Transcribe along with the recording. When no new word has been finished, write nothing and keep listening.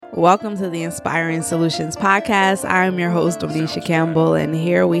Welcome to the Inspiring Solutions Podcast. I am your host, Donisha Campbell, and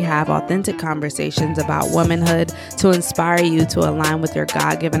here we have authentic conversations about womanhood to inspire you to align with your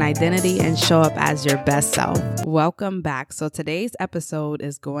God-given identity and show up as your best self. Welcome back. So today's episode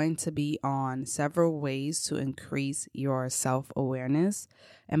is going to be on several ways to increase your self-awareness.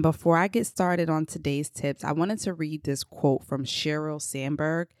 And before I get started on today's tips, I wanted to read this quote from Sheryl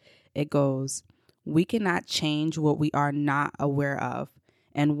Sandberg. It goes, "We cannot change what we are not aware of.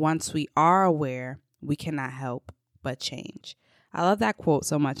 And once we are aware, we cannot help but change." I love that quote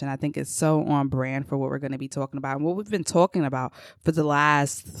so much, and I think it's so on brand for what we're going to be talking about and what we've been talking about for the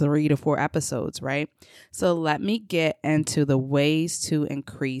last 3 to 4 episodes, right? So let me get into the ways to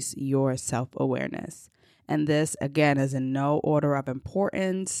increase your self-awareness. And this, again, is in no order of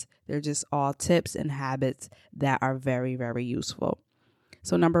importance. They're just all tips and habits that are very, very useful.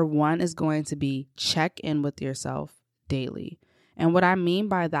 So number 1 is going to be check in with yourself daily. And what I mean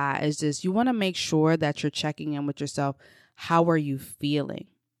by that is just you want to make sure that you're checking in with yourself. How are you feeling?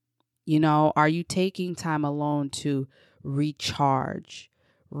 Are you taking time alone to recharge,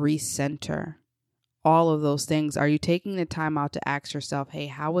 recenter, all of those things? Are you taking the time out to ask yourself, hey,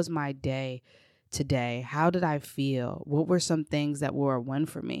 how was my day today? How did I feel? What were some things that were a win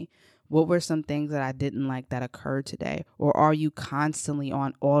for me? What were some things that I didn't like that occurred today? Or are you constantly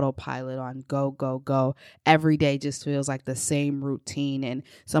on autopilot, on go, go, go? Every day just feels like the same routine, and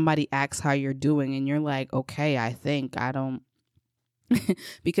somebody asks how you're doing and you're like, okay, I don't,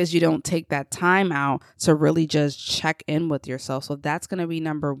 because you don't take that time out to really just check in with yourself. So that's going to be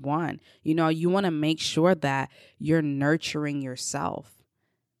number 1. You want to make sure that you're nurturing yourself,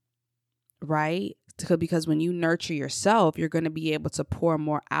 right? Because when you nurture yourself, you're going to be able to pour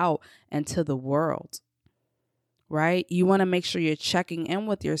more out into the world, right? You want to make sure you're checking in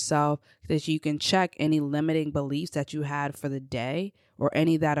with yourself, that you can check any limiting beliefs that you had for the day or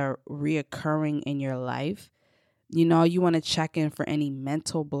any that are reoccurring in your life. You want to check in for any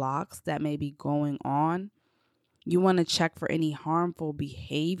mental blocks that may be going on. You want to check for any harmful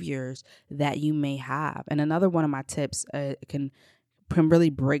behaviors that you may have. And another one of my tips can really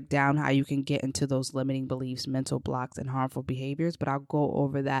break down how you can get into those limiting beliefs, mental blocks, and harmful behaviors. But I'll go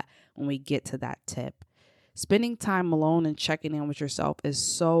over that when we get to that tip. Spending time alone and checking in with yourself is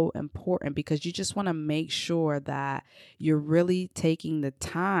so important because you just want to make sure that you're really taking the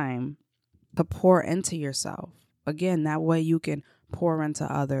time to pour into yourself. Again, that way you can pour into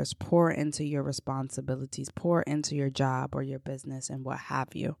others, pour into your responsibilities, pour into your job or your business and what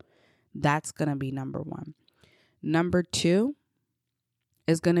have you. That's going to be number 1. Number 2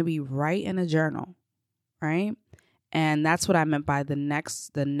 is going to be write in a journal, right? And that's what I meant by the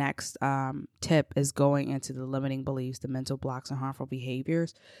next tip is going into the limiting beliefs, the mental blocks, and harmful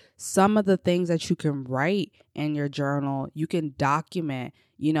behaviors. Some of the things that you can write in your journal, you can document,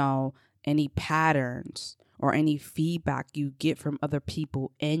 any patterns or any feedback you get from other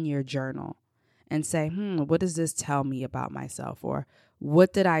people in your journal and say, what does this tell me about myself? Or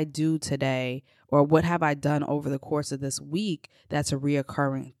what did I do today? Or what have I done over the course of this week that's a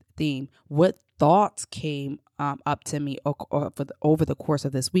reoccurring theme? What thoughts came up to me over the course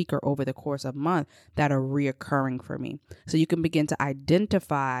of this week or over the course of a month that are reoccurring for me? So you can begin to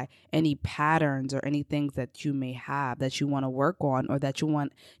identify any patterns or any things that you may have that you want to work on or that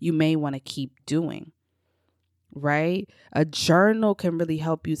you may want to keep doing. Right? A journal can really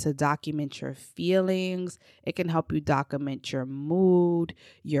help you to document your feelings. It can help you document your mood,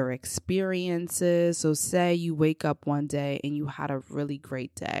 your experiences. So say you wake up one day and you had a really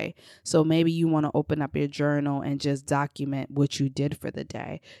great day. So maybe you want to open up your journal and just document what you did for the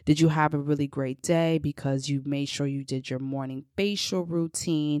day. Did you have a really great day because you made sure you did your morning facial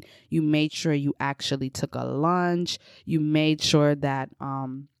routine? You made sure you actually took a lunch. You made sure that,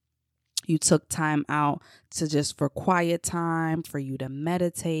 you took time out to just for quiet time, for you to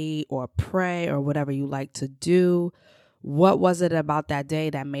meditate or pray or whatever you like to do. What was it about that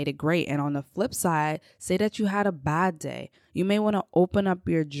day that made it great? And on the flip side, say that you had a bad day. You may want to open up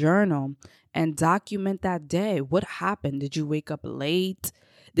your journal and document that day. What happened? Did you wake up late?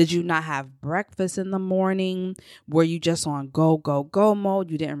 Did you not have breakfast in the morning? Were you just on go, go, go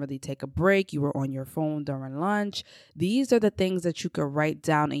mode? You didn't really take a break. You were on your phone during lunch. These are the things that you could write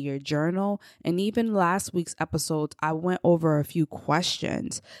down in your journal. And even last week's episode, I went over a few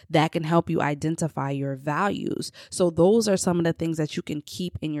questions that can help you identify your values. So those are some of the things that you can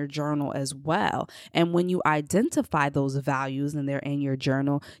keep in your journal as well. And when you identify those values and they're in your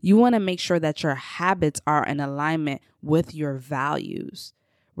journal, you want to make sure that your habits are in alignment with your values.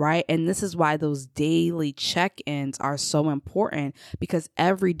 Right? And this is why those daily check-ins are so important, because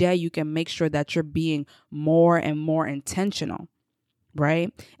every day you can make sure that you're being more and more intentional.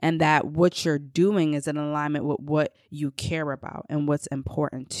 right? And that what you're doing is in alignment with what you care about and what's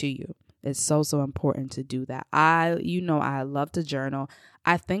important to you. It's so, so important to do that. I love to journal.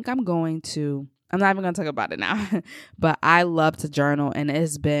 I think I'm not even going to talk about it now, but I love to journal, and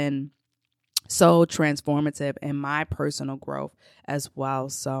it's been so transformative in my personal growth as well.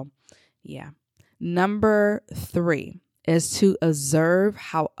 So yeah. Number 3 is to observe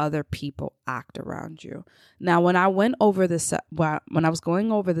how other people act around you. Now, when I was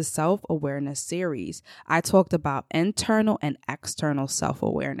going over the self-awareness series, I talked about internal and external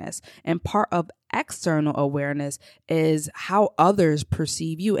self-awareness. And part of external awareness is how others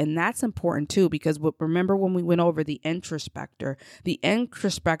perceive you. And that's important too, because remember when we went over the introspector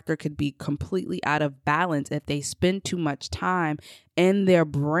could be completely out of balance if they spend too much time in their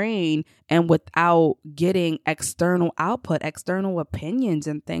brain and without getting external output, external opinions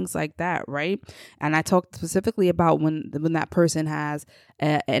and things like that, right? And I talked specifically about when that person has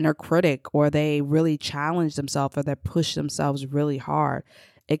an inner critic, or they really challenge themselves, or they push themselves really hard.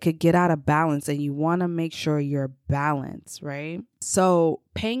 It could get out of balance, and you want to make sure you're balanced, right? So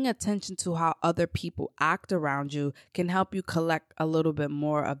paying attention to how other people act around you can help you collect a little bit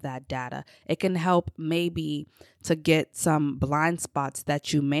more of that data. It can help maybe to get some blind spots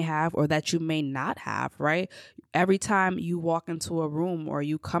that you may have or that you may not have, right? Every time you walk into a room or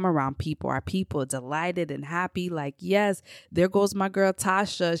you come around people, are people delighted and happy? Like, yes, there goes my girl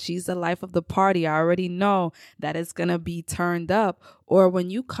Tasha. She's the life of the party. I already know that it's going to be turned up. Or when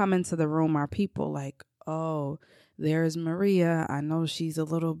you come into the room, are people like, oh, there's Maria. I know she's a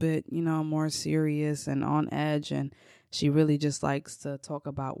little bit, more serious and on edge, and she really just likes to talk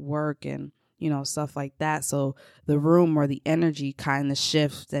about work and, stuff like that. So the room or the energy kind of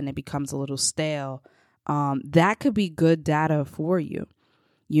shifts and it becomes a little stale. That could be good data for you,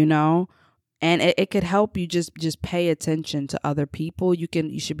 and it could help you just pay attention to other people. You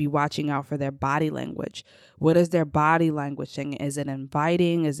should be watching out for their body language. What is their body language saying? Is it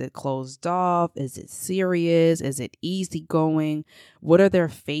inviting? Is it closed off? Is it serious? Is it easygoing? What are their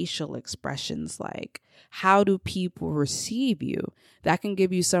facial expressions like? How do people receive you? That can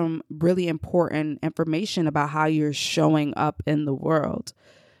give you some really important information about how you're showing up in the world,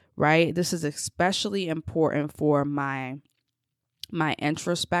 right? This is especially important for my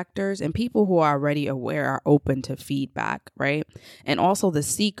introspectors and people who are already aware, are open to feedback, right? And also the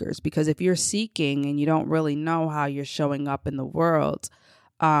seekers, because if you're seeking and you don't really know how you're showing up in the world,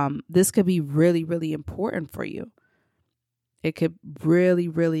 this could be really, really important for you. It could really,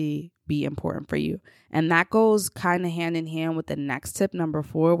 really be important for you. And that goes kind of hand in hand with the next tip, number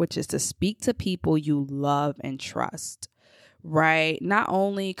 4, which is to speak to people you love and trust. Right? Not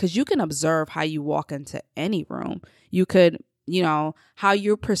only because you can observe how you walk into any room, you could, how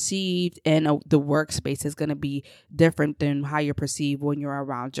you're perceived in the workspace is going to be different than how you're perceived when you're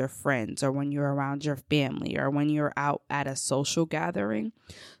around your friends or when you're around your family or when you're out at a social gathering.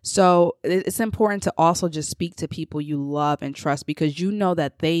 So it's important to also just speak to people you love and trust, because you know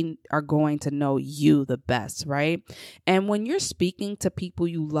that they are going to know you the best, right? And when you're speaking to people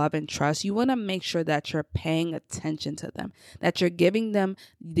you love and trust, you want to make sure that you're paying attention to them, that you're giving them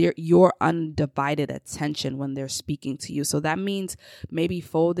your undivided attention when they're speaking to you. So that means maybe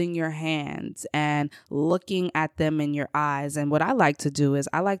folding your hands and looking at them in your eyes. And what I like to do is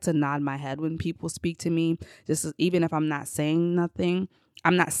I like to nod my head when people speak to me, just even if I'm not saying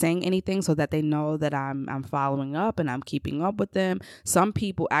anything, so that they know that I'm following up and I'm keeping up with them. Some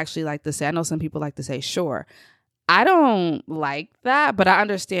people actually like to say, I know some people like to say, sure. I don't like that, but I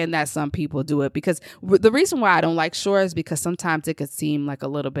understand that some people do it, because the reason why I don't like sure is because sometimes it could seem like a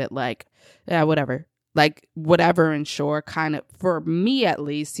little bit like, yeah, whatever. Like whatever and sure kind of, for me at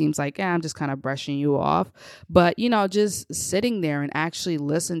least, seems like, I'm just kind of brushing you off. But, just sitting there and actually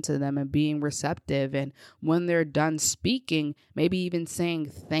listen to them and being receptive. And when they're done speaking, maybe even saying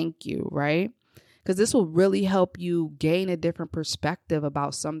thank you, right? Because this will really help you gain a different perspective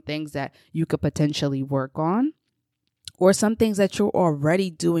about some things that you could potentially work on, or some things that you're already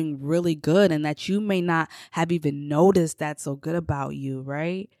doing really good and that you may not have even noticed that's so good about you,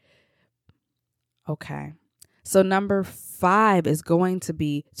 right? Okay. So number 5 is going to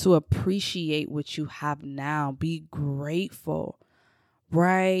be to appreciate what you have now. Be grateful,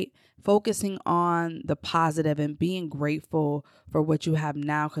 right? Focusing on the positive and being grateful for what you have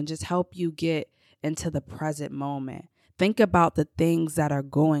now can just help you get into the present moment. Think about the things that are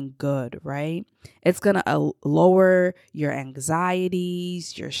going good, right? It's going to lower your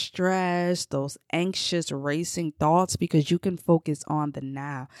anxieties, your stress, those anxious racing thoughts, because you can focus on the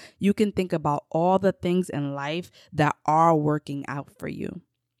now. You can think about all the things in life that are working out for you,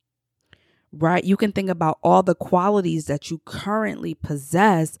 right? You can think about all the qualities that you currently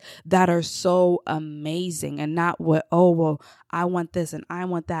possess that are so amazing, and not what, oh, well, I want this and I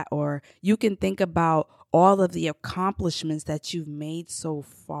want that. Or you can think about all of the accomplishments that you've made so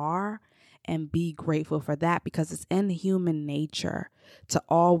far and be grateful for that, because it's in human nature to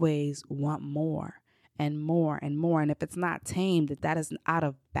always want more and more and more. And if it's not tamed, if that is out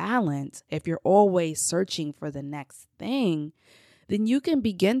of balance, if you're always searching for the next thing, then you can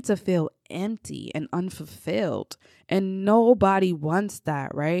begin to feel empty and unfulfilled. And nobody wants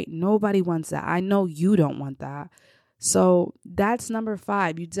that, right? Nobody wants that. I know you don't want that. So that's number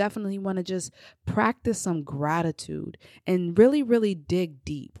 5. You definitely want to just practice some gratitude and really, really dig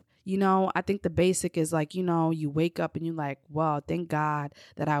deep. I think the basic is like, you wake up and you're like, well, thank God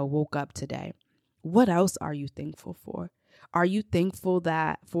that I woke up today. What else are you thankful for? Are you thankful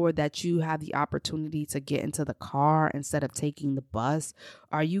that you have the opportunity to get into the car instead of taking the bus?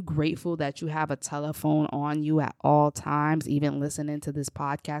 Are you grateful that you have a telephone on you at all times, even listening to this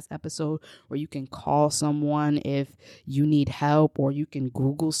podcast episode, where you can call someone if you need help, or you can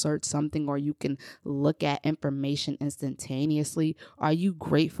Google search something, or you can look at information instantaneously? Are you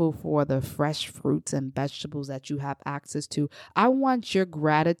grateful for the fresh fruits and vegetables that you have access to? I want your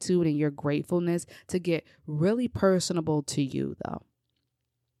gratitude and your gratefulness to get really personable to you, though,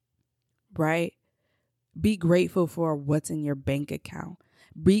 right? Be grateful for what's in your bank account.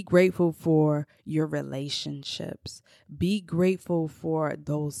 Be grateful for your relationships. Be grateful for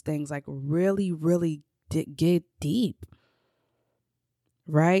those things. Like really, really get deep,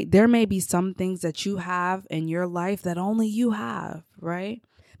 right? There may be some things that you have in your life that only you have, right?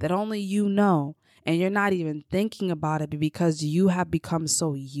 That only you know. And you're not even thinking about it because you have become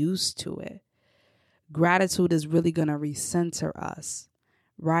so used to it. Gratitude is really going to recenter us,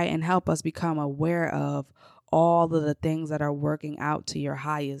 right? And help us become aware of all of the things that are working out to your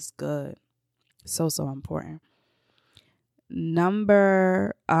highest good. So important.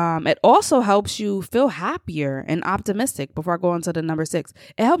 It also helps you feel happier and optimistic. Before I go on to the number 6,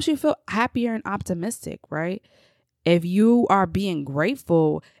 it helps you feel happier and optimistic, right? If you are being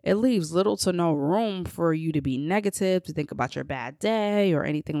grateful, it leaves little to no room for you to be negative, to think about your bad day or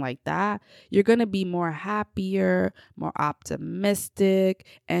anything like that. You're going to be more happier, more optimistic,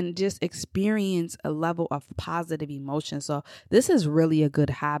 and just experience a level of positive emotion. So this is really a good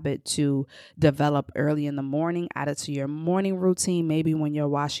habit to develop early in the morning. Add it to your morning routine. Maybe when you're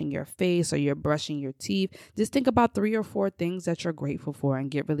washing your face or you're brushing your teeth, just think about 3 or 4 things that you're grateful for and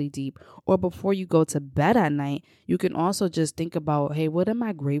get really deep. Or before you go to bed at night, you can also just think about, hey, what am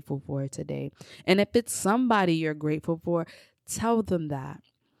I grateful for today? And if it's somebody you're grateful for, tell them that.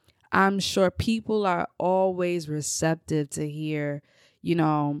 I'm sure people are always receptive to hear,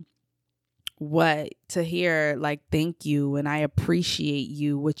 like, thank you, and I appreciate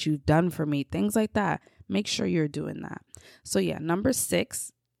you, what you've done for me, things like that. Make sure you're doing that. So yeah, number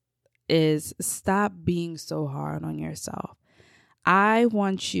 6 is stop being so hard on yourself. I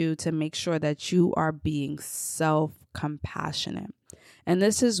want you to make sure that you are being self-compassionate. And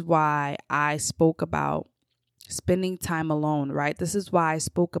this is why I spoke about spending time alone, right? This is why I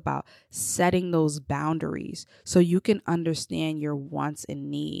spoke about setting those boundaries so you can understand your wants and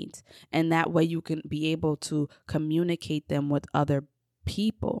needs. And that way you can be able to communicate them with other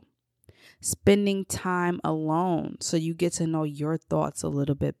people. Spending time alone so you get to know your thoughts a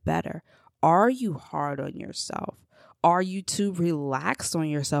little bit better. Are you hard on yourself? Are you too relaxed on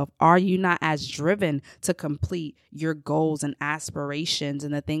yourself? Are you not as driven to complete your goals and aspirations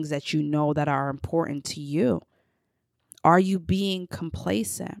and the things that you know that are important to you? Are you being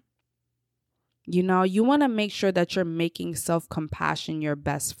complacent? You want to make sure that you're making self-compassion your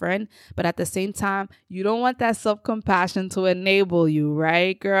best friend, but at the same time, you don't want that self-compassion to enable you,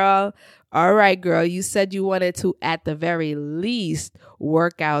 right, girl? All right, girl, you said you wanted to, at the very least,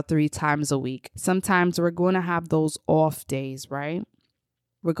 work out 3 times a week. Sometimes we're going to have those off days, right?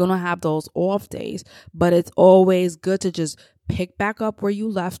 We're going to have those off days, but it's always good to just pick back up where you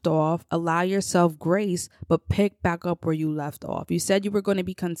left off, allow yourself grace, but pick back up where you left off. You said you were going to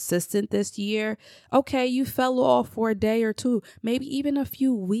be consistent this year. Okay, you fell off for a day or 2, maybe even a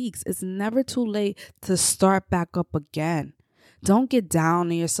few weeks. It's never too late to start back up again. Don't get down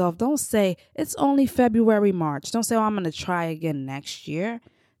on yourself. Don't say it's only February, March. Don't say, I'm going to try again next year.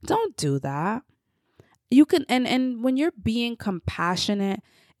 Don't do that. You can, and when you're being compassionate,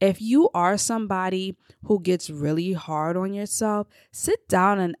 if you are somebody who gets really hard on yourself, sit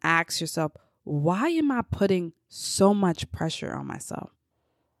down and ask yourself, why am I putting so much pressure on myself?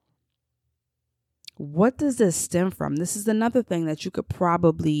 What does this stem from? This is another thing that you could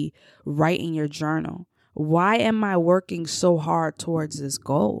probably write in your journal. Why am I working so hard towards this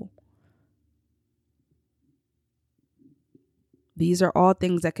goal? These are all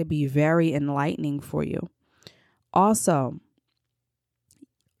things that could be very enlightening for you. Also,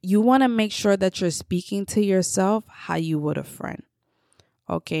 you want to make sure that you're speaking to yourself how you would a friend.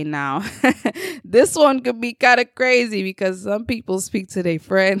 Okay, now, this one could be kind of crazy because some people speak to their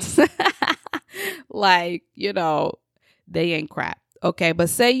friends like, they ain't crap. Okay, but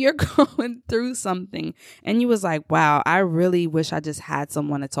say you're going through something and you was like, wow, I really wish I just had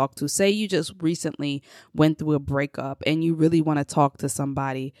someone to talk to. Say you just recently went through a breakup and you really want to talk to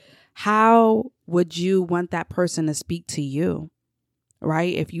somebody. How would you want that person to speak to you?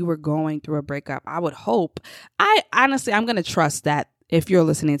 Right? If you were going through a breakup, I would hope, I'm going to trust that if you're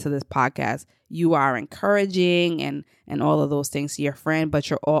listening to this podcast, you are encouraging and all of those things to your friend, but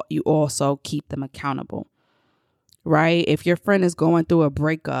you also keep them accountable, right? If your friend is going through a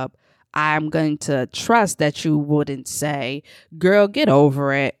breakup, I'm going to trust that you wouldn't say, girl, get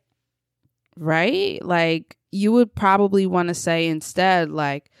over it, right? Like you would probably want to say instead,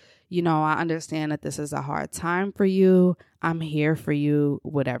 like, I understand that this is a hard time for you. I'm here for you,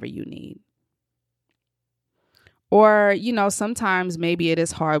 whatever you need. Or, sometimes maybe it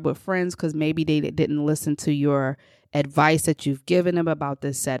is hard with friends because maybe they didn't listen to your advice that you've given them about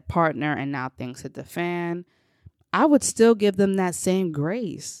this said partner and now things hit the fan. I would still give them that same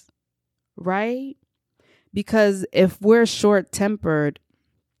grace, right? Because if we're short-tempered,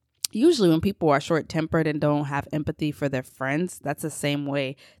 usually when people are short-tempered and don't have empathy for their friends, that's the same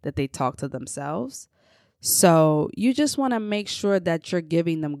way that they talk to themselves. So you just want to make sure that you're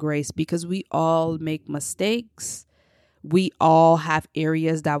giving them grace because we all make mistakes. We all have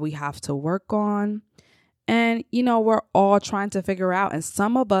areas that we have to work on. And, we're all trying to figure out. And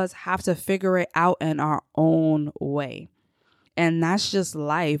some of us have to figure it out in our own way. And that's just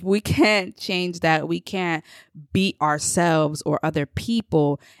life. We can't change that. We can't beat ourselves or other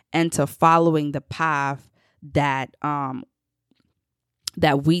people into following the path that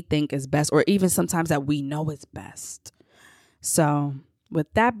we think is best, or even sometimes that we know is best. So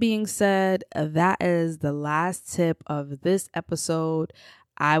with that being said, that is the last tip of this episode.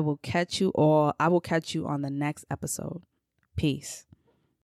 I will catch you on the next episode. Peace.